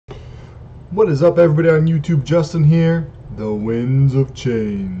What is up, everybody on YouTube? Justin here, the Winds of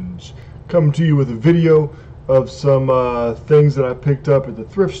Change, coming to you with a video of some things that I picked up at the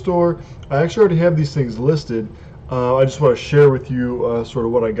thrift store. I actually already have these things listed. I just want to share with you sort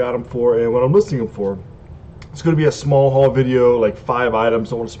of what I got them for and what I'm listing them for. It's going to be a small haul video, like 5 items.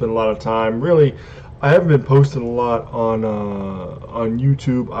 Don't want to spend a lot of time. Really, I haven't been posting a lot on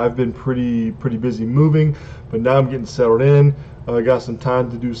YouTube. I've been pretty busy moving, but now I'm getting settled in. I got some time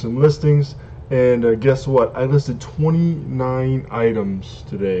to do some listings, and guess what? I listed 29 items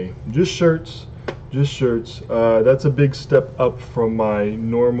today. Just shirts. That's a big step up from my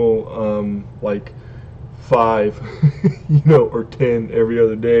normal like 5, or 10 every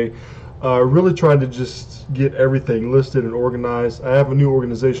other day. Really trying to just get everything listed and organized. I have a new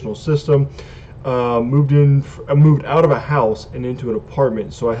organizational system. I moved out of a house and into an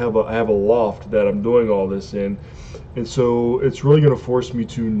apartment, so I have a loft that I'm doing all this in, and so it's really going to force me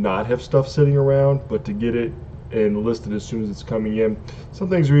to not have stuff sitting around, but to get it and listed as soon as it's coming in. Some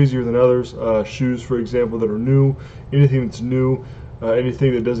things are easier than others. Shoes, for example, that are new. Anything that's new,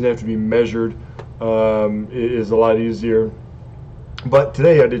 anything that doesn't have to be measured, is a lot easier. But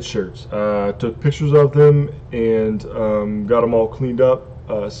today I did shirts. Took pictures of them and got them all cleaned up.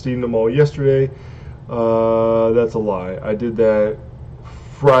 Steamed them all yesterday. That's a lie. I did that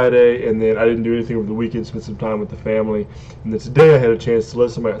Friday, and then I didn't do anything over the weekend. Spent some time with the family, and then today I had a chance to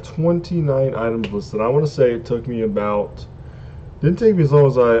list them. I got 29 items listed. I want to say it took me didn't take me as long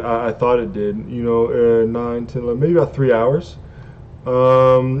as I thought it did. 9, 10, 11, maybe about 3 hours.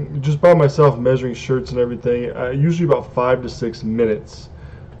 Just by myself measuring shirts and everything. Usually about 5 to 6 minutes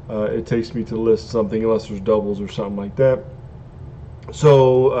it takes me to list something, unless there's doubles or something like that.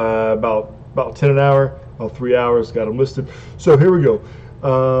 So about 10 an hour, about 3 hours, got them listed. So here we go.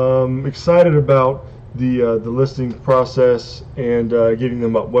 Excited about the listing process and getting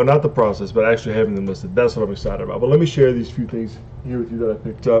them up. Well, not the process, but actually having them listed. That's what I'm excited about. But let me share these few things here with you that I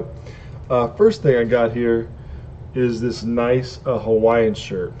picked up. First thing I got here is this nice Hawaiian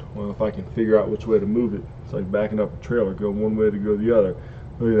shirt. Well, if I can figure out which way to move it. It's like backing up a trailer, go one way to go the other.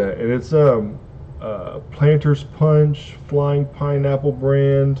 Look at that. And it's Planter's Punch Flying Pineapple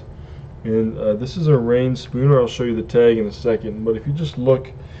brand, and this is a rain spooner. I'll show you the tag in a second, but if you just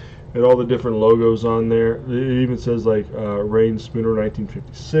look at all the different logos on there, it even says like rain spooner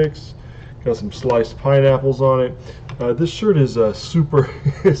 1956. Got some sliced pineapples on it. This shirt is super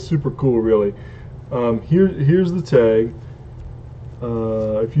cool, really. Here's the tag.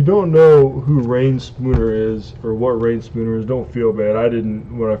 If you don't know who Rain Spooner is, or what Rain Spooner is, don't feel bad. I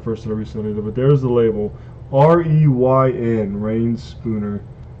didn't when I first started reselling it, but there's the label. R-E-Y-N, Rain Spooner.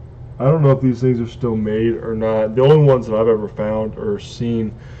 I don't know if these things are still made or not. The only ones that I've ever found or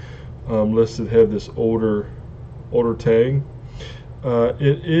seen listed have this older tag.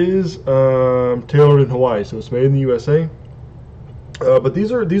 It is tailored in Hawaii, so it's made in the USA. But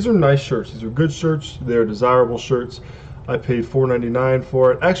these are nice shirts. These are good shirts. They're desirable shirts. I paid $4.99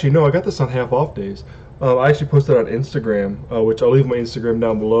 for it. Actually, no, I got this on half off days. I actually posted it on Instagram, which I'll leave my Instagram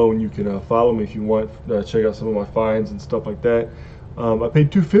down below, and you can follow me if you want. Check out some of my finds and stuff like that. I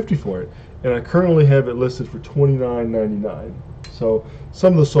paid $2.50 for it, and I currently have it listed for $29.99. So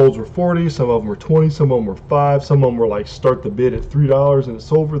some of the solds were $40, some of them were $20, some of them were $5, some of them were like start the bid at $3 and it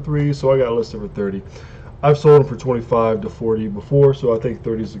sold for $3, so I got it listed for $30. I've sold them for $25 to $40 before, so I think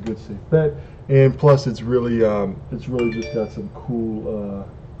 $30 is a good safe bet. And plus, it's really just got some cool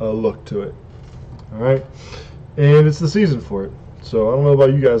look to it. All right, and it's the season for it. So I don't know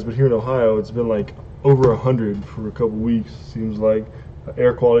about you guys, but here in Ohio, it's been like over 100 for a couple weeks. Seems like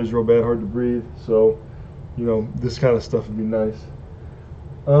air quality is real bad, hard to breathe. So, this kind of stuff would be nice.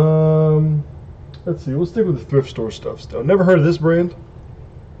 Let's see. We'll stick with the thrift store stuff still. Never heard of this brand,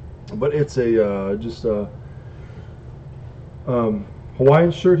 but it's a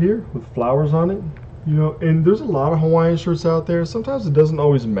Hawaiian shirt here with flowers on it. And there's a lot of Hawaiian shirts out there. Sometimes it doesn't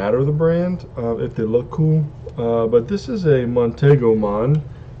always matter the brand if they look cool. But this is a Montego Mon,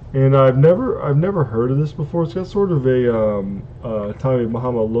 and I've never heard of this before. It's got sort of a Tommy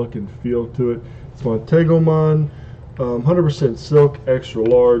Bahama look and feel to it. It's Montego Mon, 100% silk, extra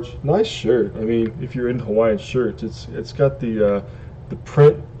large. Nice shirt. I mean, if you're into Hawaiian shirts, it's got the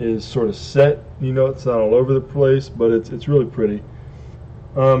print is sort of set. It's not all over the place, but it's really pretty.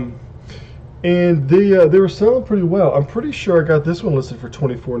 And they were selling pretty well. I'm pretty sure I got this one listed for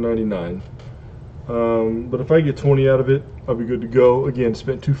 $24.99. But if I get 20 out of it, I'll be good to go. Again,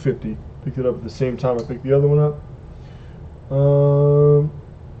 spent $2.50. Picked it up at the same time I picked the other one up.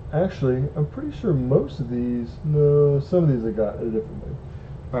 Actually, I'm pretty sure most of these, no, some of these I got a different way.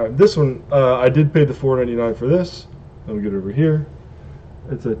 All right, this one I did pay the $4.99 for this. Let me get over here.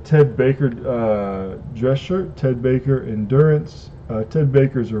 It's a Ted Baker dress shirt, Ted Baker Endurance. Ted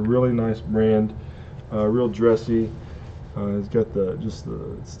Baker's a really nice brand, real dressy. It's got just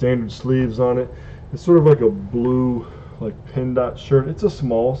the standard sleeves on it. It's sort of like a blue, like pin dot shirt. It's a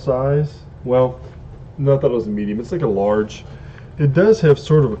small size. Well, no, I thought it was a medium. It's like a large. It does have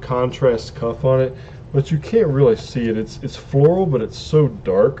sort of a contrast cuff on it, but you can't really see it. It's floral, but it's so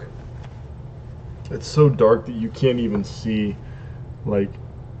dark. It's so dark that you can't even see the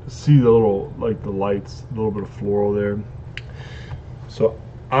little, like the lights, a little bit of floral there. So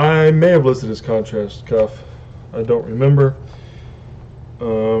I may have listed his contrast cuff. I don't remember.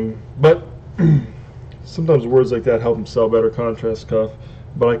 But sometimes words like that help him sell better, contrast cuff.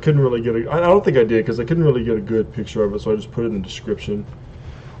 But I couldn't really get I don't think I did, because I couldn't really get a good picture of it, so I just put it in the description.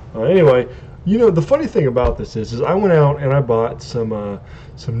 Anyway, you know, the funny thing about this is I went out and I bought some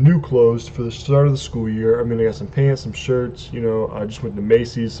new clothes for the start of the school year. I mean, I got some pants, some shirts, you know, I just went to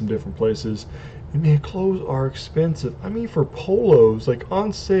Macy's, some different places. And man, clothes are expensive. I mean, for polos, like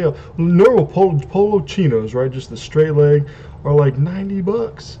on sale, normal polo chinos, right, just the straight leg, are like 90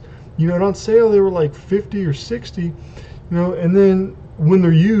 bucks. You know, and on sale they were like 50 or 60, you know, and then when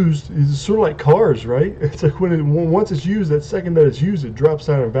they're used, it's sort of like cars, right? It's like once it's used, that second that it's used, it drops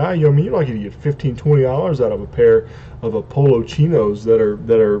down in value. I mean, you're not going to get $15, $20 out of a pair of a polo chinos that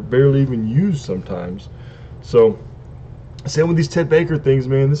are barely even used sometimes. So same with these Ted Baker things,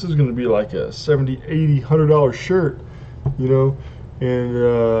 man. This is going to be like a $70, $80, $100 shirt, you know, and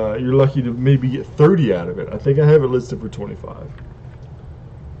you're lucky to maybe get 30 out of it. I think I have it listed for 25.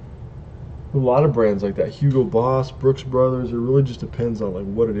 A lot of brands like that, Hugo Boss, Brooks Brothers, it really just depends on like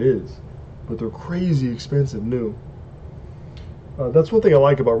what it is, but they're crazy expensive new. That's one thing I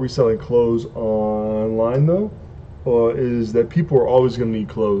like about reselling clothes online though, is that people are always going to need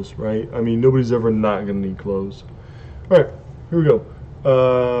clothes, right? I mean, nobody's ever not going to need clothes. All right, here we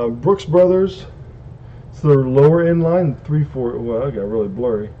go. Brooks Brothers, it's their lower end line, 3, 4, well, I got really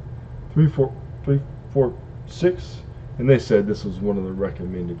blurry, 3, 4, 6. And they said this was one of the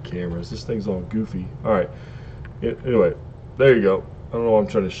recommended cameras. This thing's all goofy. All right. Anyway, there you go. I don't know what I'm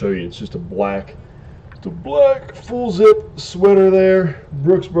trying to show you. It's just a black full zip sweater there.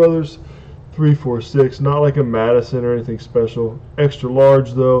 Brooks Brothers 346. Not like a Madison or anything special. Extra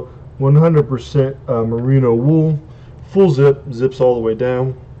large though. 100% merino wool. Full zip. Zips all the way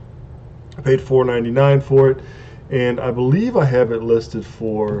down. I paid $4.99 for it, and I believe I have it listed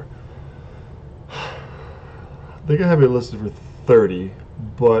for. I think I have it listed for 30,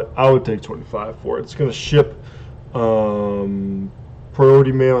 but I would take 25 for it. It's going to ship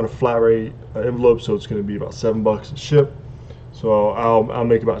priority mail in a flat rate envelope, so it's going to be about $7 to ship. So I'll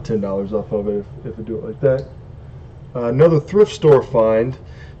make about $10 off of it if I do it like that. Another thrift store find.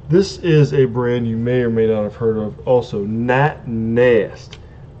 This is a brand you may or may not have heard of. Also, Nat Nast.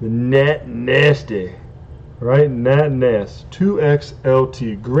 The Nat Nasty, right? Nat Nast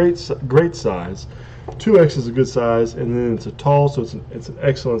 2XLT. Great size. 2X is a good size, and then it's a tall, so it's an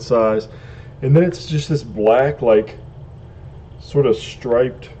excellent size. And then it's just this black, like, sort of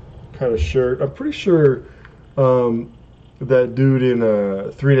striped kind of shirt. I'm pretty sure that dude in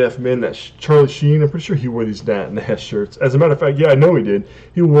 3.5 Men, that Charlie Sheen, I'm pretty sure he wore these Nat Nast shirts. As a matter of fact, yeah, I know he did.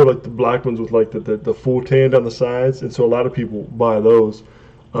 He wore like the black ones with like the full tan down the sides, and so a lot of people buy those.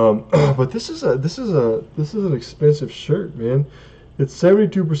 But this is an expensive shirt, man. It's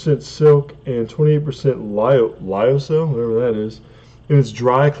 72% silk and 28% lyocell, whatever that is, and it's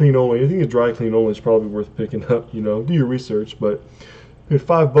dry clean only. Anything that's dry clean only is probably worth picking up. You know, do your research. But I paid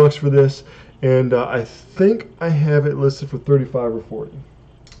 $5 for this, and I think I have it listed for 35 or 40,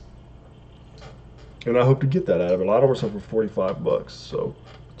 and I hope to get that out of it. A lot of them are selling for $45, so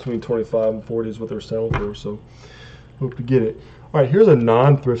between 25 and 40 is what they're selling for. So hope to get it. All right, here's a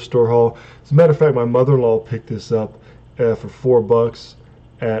non-thrift store haul. As a matter of fact, my mother-in-law picked this up for $4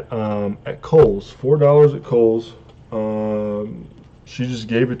 at Kohl's. $4 at Kohl's. She just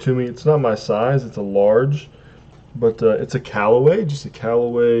gave it to me. It's not my size. It's a large, but it's a Callaway, just a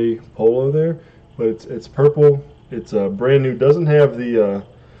Callaway polo there. But it's purple. It's brand new. Doesn't have the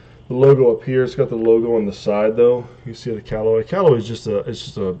logo up here. It's got the logo on the side though. You see the Callaway. Callaway is just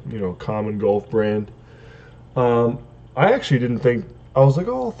a you know, common golf brand. I actually didn't think. I was like,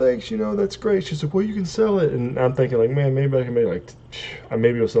 oh, thanks, you know, that's great. She's like, well, you can sell it. And I'm thinking, like, man, maybe I can make like,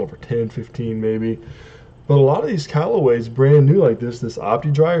 maybe I'll sell it for 10, 15, maybe. But a lot of these Callaways, brand new like this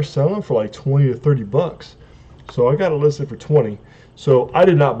Opti dryer, selling for like 20 to 30 bucks. So I got it listed for 20. So I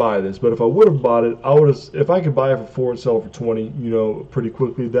did not buy this, but if I would have bought it, I would have. If I could buy it for 4 and sell it for 20, you know, pretty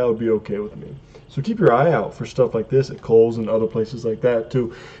quickly, that would be okay with me. So keep your eye out for stuff like this at Kohl's and other places like that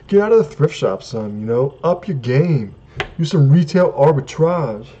too. Get out of the thrift shop, son. You know, up your game. do some retail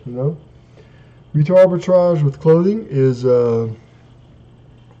arbitrage. You know, retail arbitrage with clothing is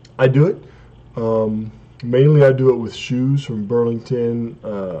I do it. Mainly I do it with shoes from Burlington,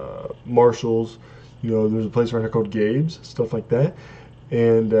 Marshalls. You know, there's a place right here called Gabe's, stuff like that.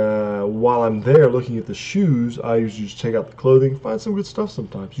 And while I'm there looking at the shoes, I usually just check out the clothing, find some good stuff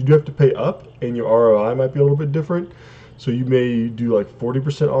sometimes. You do have to pay up, and your ROI might be a little bit different. So you may do like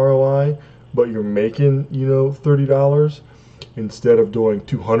 40% ROI, but you're making, you know, $30 instead of doing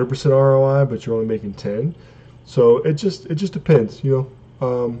 200% ROI, but you're only making 10. So it just depends, you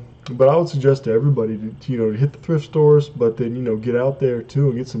know. But I would suggest to everybody to, you know, to hit the thrift stores, but then, you know, get out there too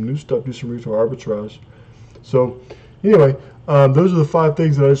and get some new stuff, do some retail arbitrage. So anyway, those are the 5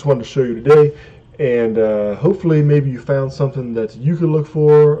 things that I just wanted to show you today. And hopefully maybe you found something that you could look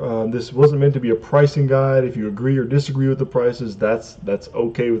for. This wasn't meant to be a pricing guide. If you agree or disagree with the prices, that's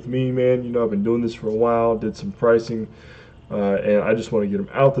okay with me, man. You know, I've been doing this for a while, did some pricing, and I just want to get them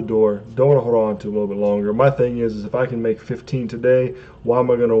out the door. Don't want to hold on to them a little bit longer. My thing is if I can make 15 today, why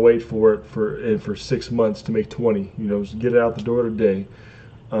am I going to wait for it for 6 months to make 20? You know, just get it out the door today.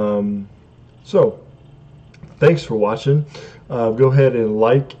 So thanks for watching. Go ahead and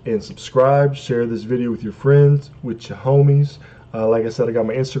like and subscribe. Share this video with your friends, with your homies. Like I said, I got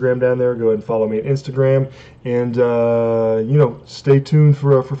my Instagram down there. Go ahead and follow me on Instagram. And, you know, stay tuned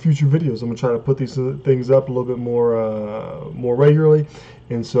for future videos. I'm going to try to put these things up a little bit more regularly.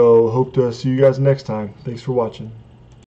 And so hope to see you guys next time. Thanks for watching.